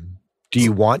time. Do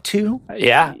you want to?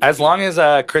 Yeah, as long as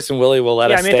Chris and Willie will let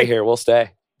us stay here, we'll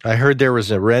stay. I heard there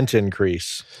was a rent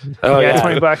increase. Oh yeah,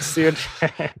 $20, dude.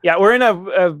 Yeah, we're in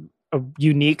a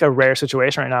unique, a rare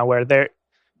situation right now where they're.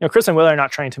 You know, Chris and Will are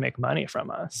not trying to make money from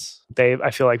us.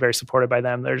 I feel like very supported by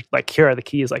them. They're like, here are the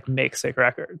keys, like make sick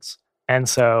records. And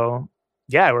so,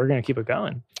 yeah, we're going to keep it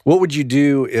going. What would you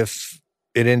do if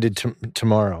it ended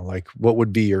tomorrow? Like, what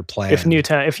would be your plan? If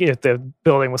the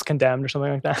building was condemned or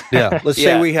something like that. Yeah. Let's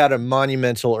say we had a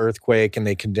monumental earthquake and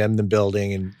they condemned the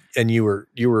building and you were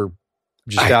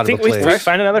just out of a place. We'd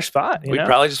find another spot. We'd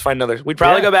probably just find another. We'd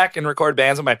probably go back and record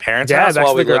bands at my parents' house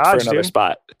while we look for another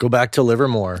spot. Go back to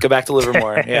Livermore.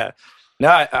 Yeah.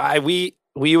 No, we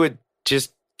would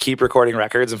just keep recording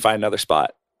records and find another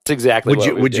spot. It's exactly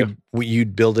what we do.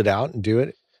 You'd build it out and do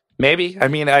it? Maybe. I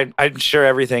mean, I'm sure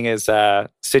everything is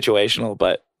situational,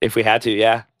 but if we had to,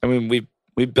 yeah. I mean,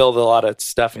 we build a lot of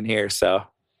stuff in here, so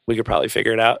we could probably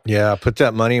figure it out. Yeah, put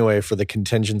that money away for the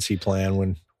contingency plan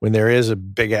when there is a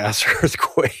big ass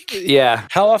earthquake. Yeah.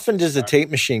 How often does the tape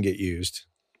machine get used?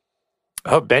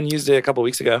 Oh, Ben used it a couple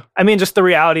weeks ago. I mean, just the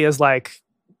reality is like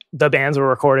the bands we're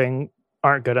recording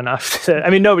aren't good enough.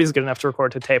 Nobody's good enough to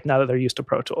record to tape now that they're used to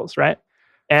Pro Tools, right?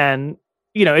 And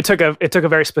you know, it took a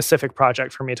very specific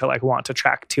project for me to like want to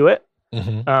track to it.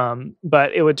 Mm-hmm.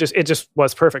 But it just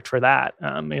was perfect for that.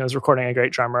 I was recording a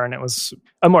great drummer, and it was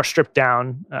a more stripped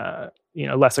down,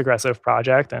 less aggressive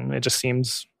project, and it just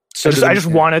seems. I just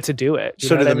wanted to do it.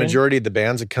 So do the majority of the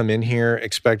bands that come in here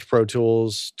expect Pro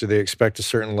Tools? Do they expect a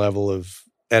certain level of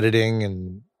editing?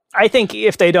 And I think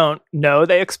if they don't know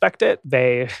they expect it,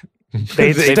 they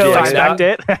still expect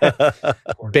it.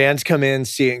 Bands come in,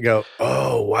 see it, and go,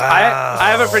 "Oh wow!"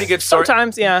 I have a pretty good story.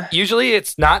 Sometimes, yeah. Usually,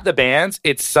 it's not the bands;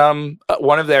 it's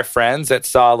one of their friends that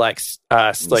saw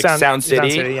Sound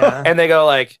City, yeah. And they go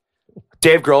like,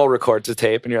 Dave Grohl records a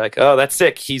tape, and you're like, "Oh, that's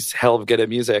sick. He's hell of good at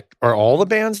music." Are all the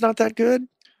bands not that good?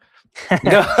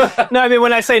 No, I mean,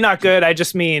 when I say not good, I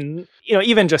just mean,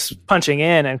 even just punching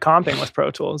in and comping with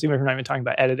Pro Tools, even if we're not even talking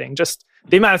about editing, just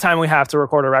the amount of time we have to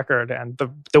record a record and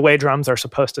the way drums are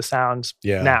supposed to sound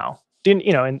now, in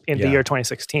the year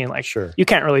 2016, like, sure. You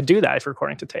can't really do that if you're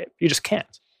recording to tape. You just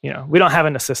can't. We don't have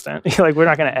an assistant. Like, we're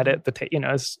not going to edit the tape. It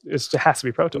has to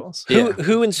be Pro Tools.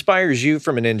 Who inspires you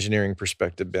from an engineering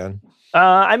perspective, Ben?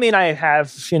 I mean, I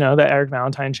have, the Eric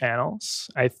Valentine channels.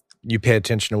 You pay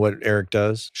attention to what Eric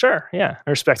does? Sure, yeah. I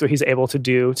respect what he's able to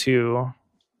do to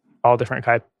all different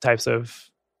types of,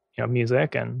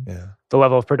 music and the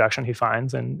level of production he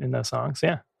finds in those songs,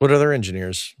 yeah. What other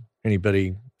engineers?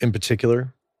 Anybody in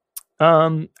particular?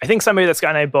 I think somebody that Scott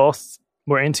and I both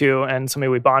were into, and somebody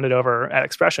we bonded over at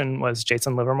Expression was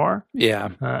Jason Livermore. Yeah.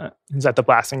 Who's at the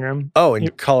Blasting Room. Oh, in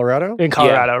Colorado? In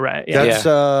Colorado, right. Yeah. That's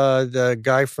the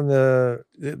guy from the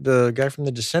guy from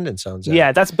the Descendants owns it.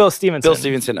 Yeah, that's Bill Stevenson. Bill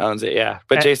Stevenson owns it, yeah.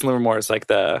 But Jason Livermore is like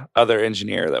the other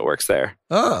engineer that works there.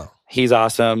 Oh. He's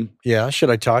awesome. Yeah. Should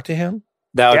I talk to him?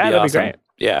 That would be that'd awesome. be great.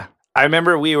 Yeah. I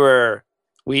remember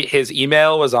his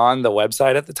email was on the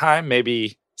website at the time,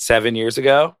 maybe 7 years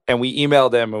ago. And we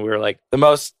emailed him and we were like, the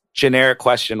most generic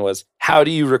question was, how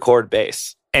do you record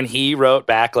bass? And he wrote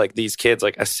back like these kids,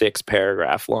 like a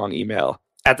 6-paragraph long email.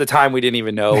 At the time, we didn't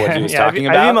even know what he was talking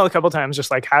about. I emailed a couple times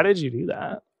just like, how did you do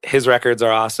that? His records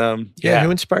are awesome. Yeah.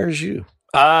 Who inspires you?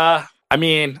 I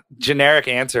mean, generic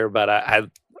answer, but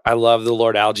I love the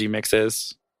Lord Alge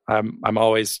mixes. I'm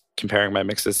always comparing my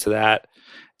mixes to that.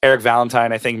 Eric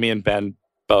Valentine, I think me and Ben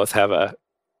both have a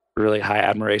really high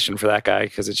admiration for that guy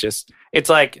because it's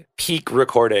like peak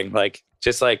recording, like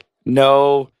just like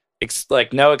no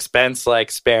expense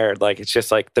like spared, like it's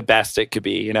just like the best it could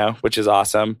be, which is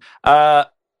awesome. I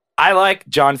like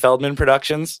John Feldman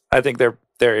productions. I think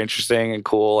they're interesting and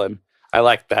cool, and I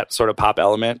like that sort of pop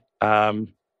element.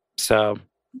 So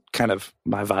kind of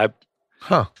my vibe.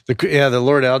 Huh. The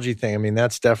Lord Alge thing. I mean,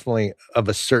 that's definitely of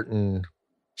a certain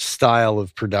style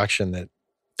of production that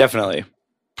definitely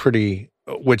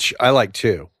which I like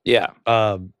too. Yeah.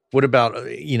 What about,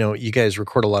 you guys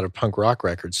record a lot of punk rock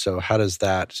records. So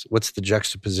what's the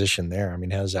juxtaposition there? I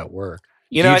mean, how does that work?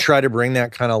 Do you try to bring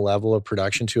that kind of level of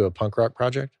production to a punk rock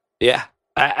project? Yeah.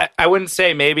 I wouldn't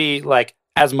say maybe like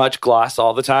as much gloss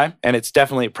all the time. And it's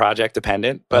definitely project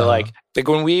dependent. But like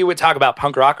when we would talk about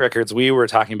punk rock records, we were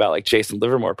talking about like Jason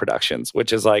Livermore productions,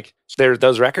 which is like,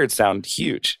 those records sound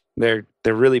huge. They're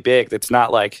really big. It's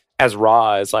not like as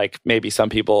raw as like maybe some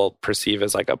people perceive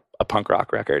as like a punk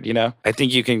rock record, I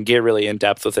think you can get really in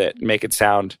depth with it and make it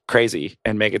sound crazy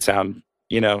and make it sound,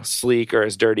 sleek or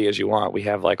as dirty as you want. We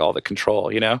have like all the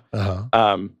control,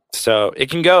 so it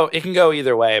can go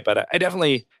either way, but I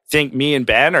definitely think me and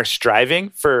Ben are striving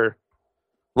for,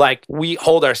 like, we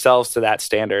hold ourselves to that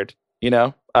standard,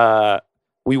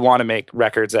 we want to make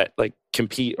records that like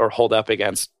compete or hold up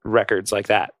against records like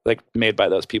that, like made by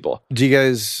those people. Do you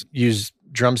guys use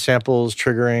drum samples,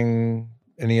 triggering,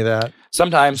 any of that?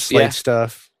 Sometimes, Slate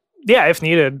stuff? Yeah, if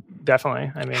needed,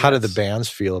 definitely. I mean, how do the bands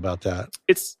feel about that?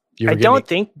 I don't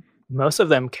think most of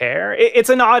them care. It's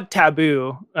an odd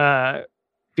taboo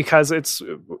because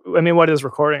what is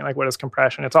recording? Like, what is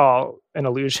compression? It's all an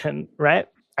illusion, right?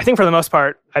 I think for the most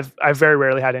part, I've very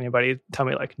rarely had anybody tell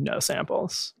me like no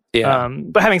samples. Yeah.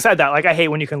 But having said that, like, I hate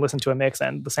when you can listen to a mix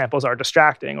and the samples are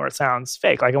distracting or it sounds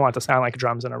fake. Like, I want it to sound like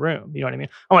drums in a room. You know what I mean?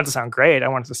 I want it to sound great. I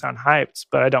want it to sound hyped,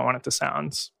 but I don't want it to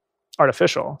sound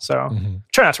artificial. So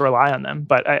try not to rely on them,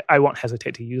 but I won't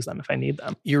hesitate to use them if I need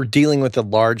them. You're dealing with a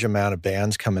large amount of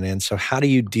bands coming in. So how do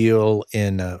you deal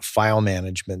in file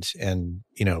management? And,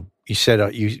 you said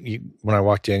when I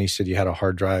walked in, you said you had a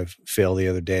hard drive fail the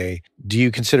other day. Do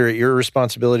you consider it your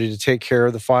responsibility to take care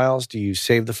of the files? Do you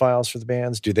save the files for the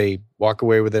bands? Do they walk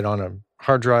away with it on a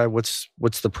hard drive? What's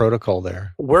the protocol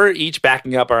there? We're each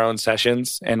backing up our own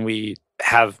sessions, and we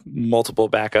have multiple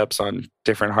backups on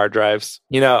different hard drives.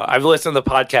 I've listened to the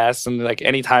podcast, and like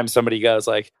anytime somebody goes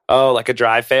like, oh, like a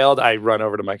drive failed, I run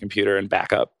over to my computer and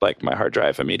back up like my hard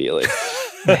drive immediately.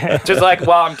 Just like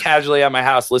while I'm casually at my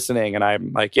house listening, and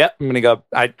I'm like, yep, I'm gonna go.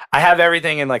 I have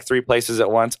everything in like 3 places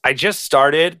at once. I just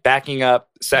started backing up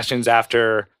sessions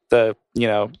after the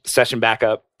session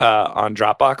backup on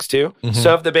Dropbox too.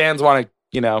 So if the bands want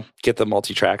to get the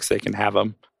multi-tracks, they can have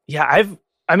them. Yeah,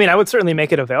 I would certainly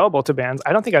make it available to bands.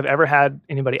 I don't think I've ever had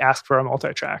anybody ask for a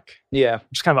multi-track. Yeah.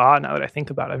 Which is kind of odd now that I think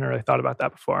about it. I've never really thought about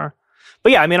that before.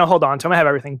 But yeah, I'll hold on to them. I have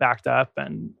everything backed up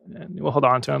and we'll hold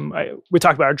on to them. We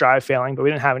talked about our drive failing, but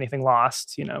we didn't have anything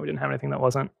lost. We didn't have anything that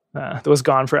was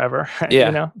gone forever.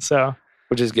 Yeah. So.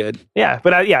 Which is good. Yeah.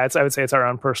 But I would say it's our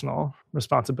own personal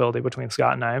responsibility between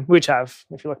Scott and I. We each have,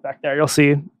 if you look back there, you'll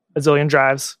see a zillion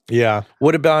drives. Yeah.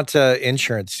 What about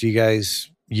insurance? Do you guys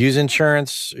use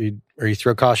insurance, or you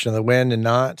throw caution to the wind and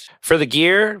not? For the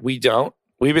gear, we don't.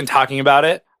 We've been talking about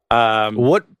it.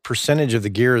 What percentage of the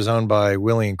gear is owned by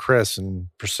Willie and Chris and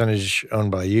percentage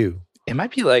owned by you? It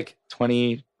might be like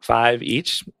 25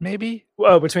 each, maybe.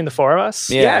 Oh, between the four of us?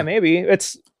 Yeah, maybe.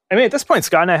 At this point,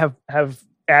 Scott and I have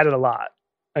added a lot.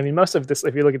 Most of this,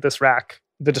 if you look at this rack,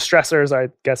 the distressors,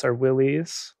 I guess, are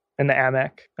Willie's and the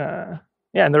Amec.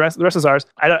 And the rest is ours.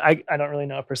 I don't really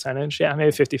know a percentage. Yeah,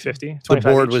 maybe 50-50. The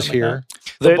board was here.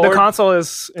 The console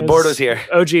is the board was here.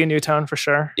 OG and Newtone for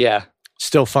sure. Yeah.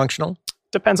 Still functional?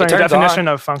 Depends on your definition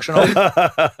of functional.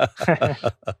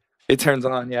 It turns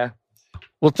on, yeah.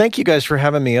 Well, thank you guys for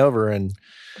having me over. And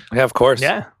Yeah, of course.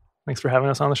 Yeah. Thanks for having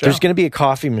us on the show. there's going to be a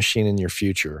coffee machine in your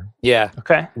future. Yeah.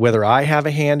 Okay. Whether I have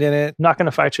a hand in it I'm not going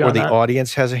to fight you or on the that.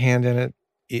 audience has a hand in it,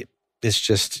 it's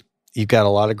just, you've got a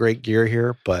lot of great gear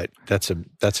here, but that's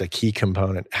a key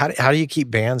component. How do you keep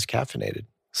bands caffeinated?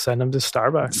 Send them to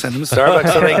Starbucks. Send them to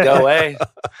Starbucks so they can go away.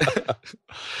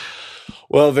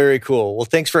 Well, very cool. Well,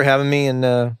 thanks for having me. And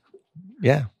yeah,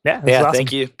 Yeah. Yeah, Awesome.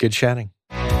 thank you. good chatting.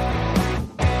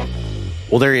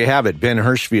 Well, there you have it. Ben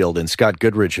Hirschfield and Scott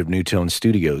Goodrich of New Tone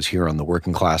Studios here on the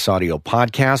Working Class Audio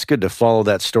Podcast. Good to follow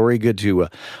that story. Good to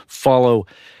follow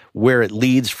where it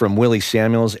leads from Willie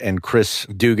Samuels and Chris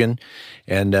Dugan.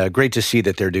 And great to see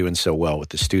that they're doing so well with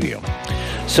the studio.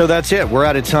 So that's it. We're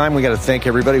out of time. We got to thank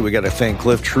everybody. We got to thank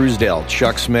Cliff Truesdale,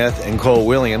 Chuck Smith, and Cole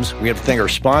Williams. We have to thank our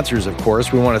sponsors, of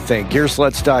course. We want to thank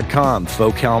Gearsluts.com,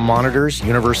 Focal Monitors,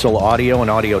 Universal Audio,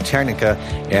 and Audio Technica.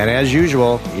 And as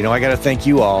usual, I got to thank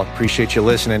you all. Appreciate you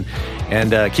listening.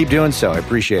 And keep doing so. I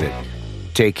appreciate it.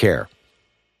 Take care.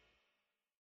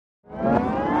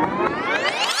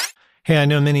 Hey, I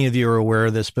know many of you are aware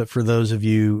of this, but for those of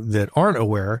you that aren't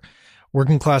aware,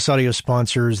 Working Class Audio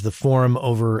sponsors the forum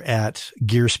over at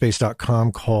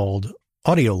gearspace.com called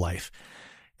Audio Life.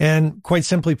 And quite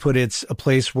simply put, it's a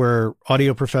place where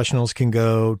audio professionals can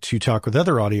go to talk with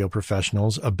other audio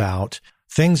professionals about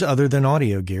things other than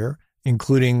audio gear,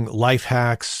 including life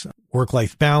hacks,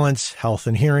 work-life balance, health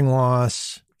and hearing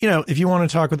loss. If you want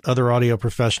to talk with other audio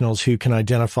professionals who can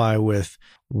identify with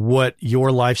what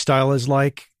your lifestyle is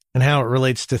like and how it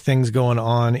relates to things going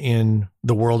on in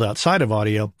the world outside of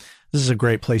audio, this is a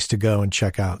great place to go and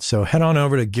check out. So head on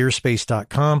over to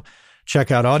gearspace.com,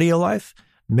 check out Audio Life,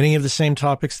 many of the same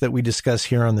topics that we discuss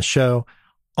here on the show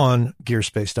on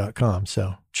gearspace.com.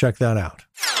 So check that out.